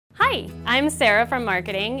Hi, I'm Sarah from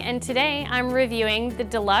marketing, and today I'm reviewing the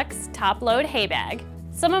Deluxe Top Load Hay Bag.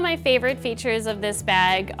 Some of my favorite features of this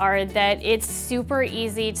bag are that it's super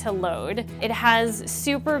easy to load. It has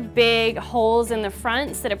super big holes in the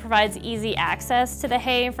front so that it provides easy access to the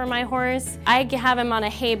hay for my horse. I have him on a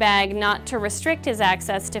hay bag not to restrict his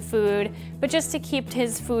access to food, but just to keep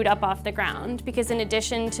his food up off the ground, because in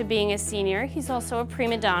addition to being a senior, he's also a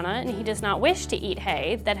prima donna and he does not wish to eat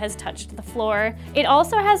hay that has touched the floor. It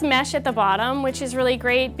also has mesh at the bottom, which is really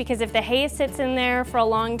great because if the hay sits in there for a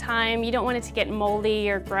long time, you don't want it to get moldy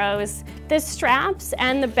or gross. The straps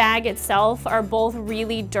and the bag itself are both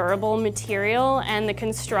really durable material, and the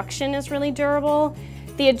construction is really durable.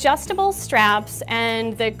 The adjustable straps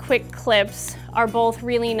and the quick clips are both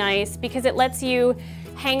really nice because it lets you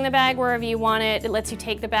hang the bag wherever you want it. It lets you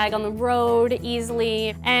take the bag on the road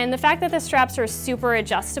easily. And the fact that the straps are super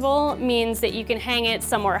adjustable means that you can hang it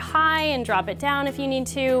somewhere high and drop it down if you need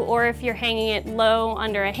to, or if you're hanging it low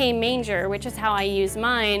under a hay manger, which is how I use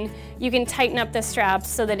mine, you can tighten up the straps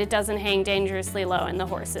so that it doesn't hang dangerously low in the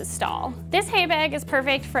horse's stall. This hay bag is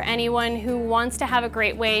perfect for anyone who wants to have a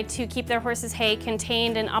great way to keep their horse's hay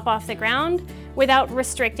contained and up off the ground without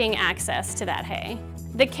restricting access to that hay.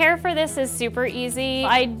 The care for this is super easy.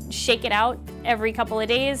 I shake it out every couple of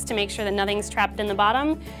days to make sure that nothing's trapped in the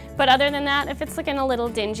bottom. But other than that, if it's looking a little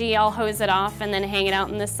dingy, I'll hose it off and then hang it out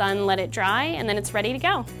in the sun, let it dry, and then it's ready to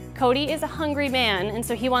go. Cody is a hungry man, and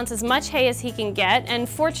so he wants as much hay as he can get, and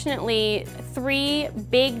fortunately, 3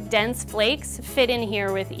 big, dense flakes fit in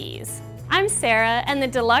here with ease. I'm Sarah, and the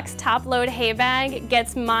Deluxe Top Load Hay Bag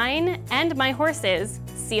gets mine and my horse's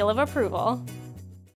seal of approval.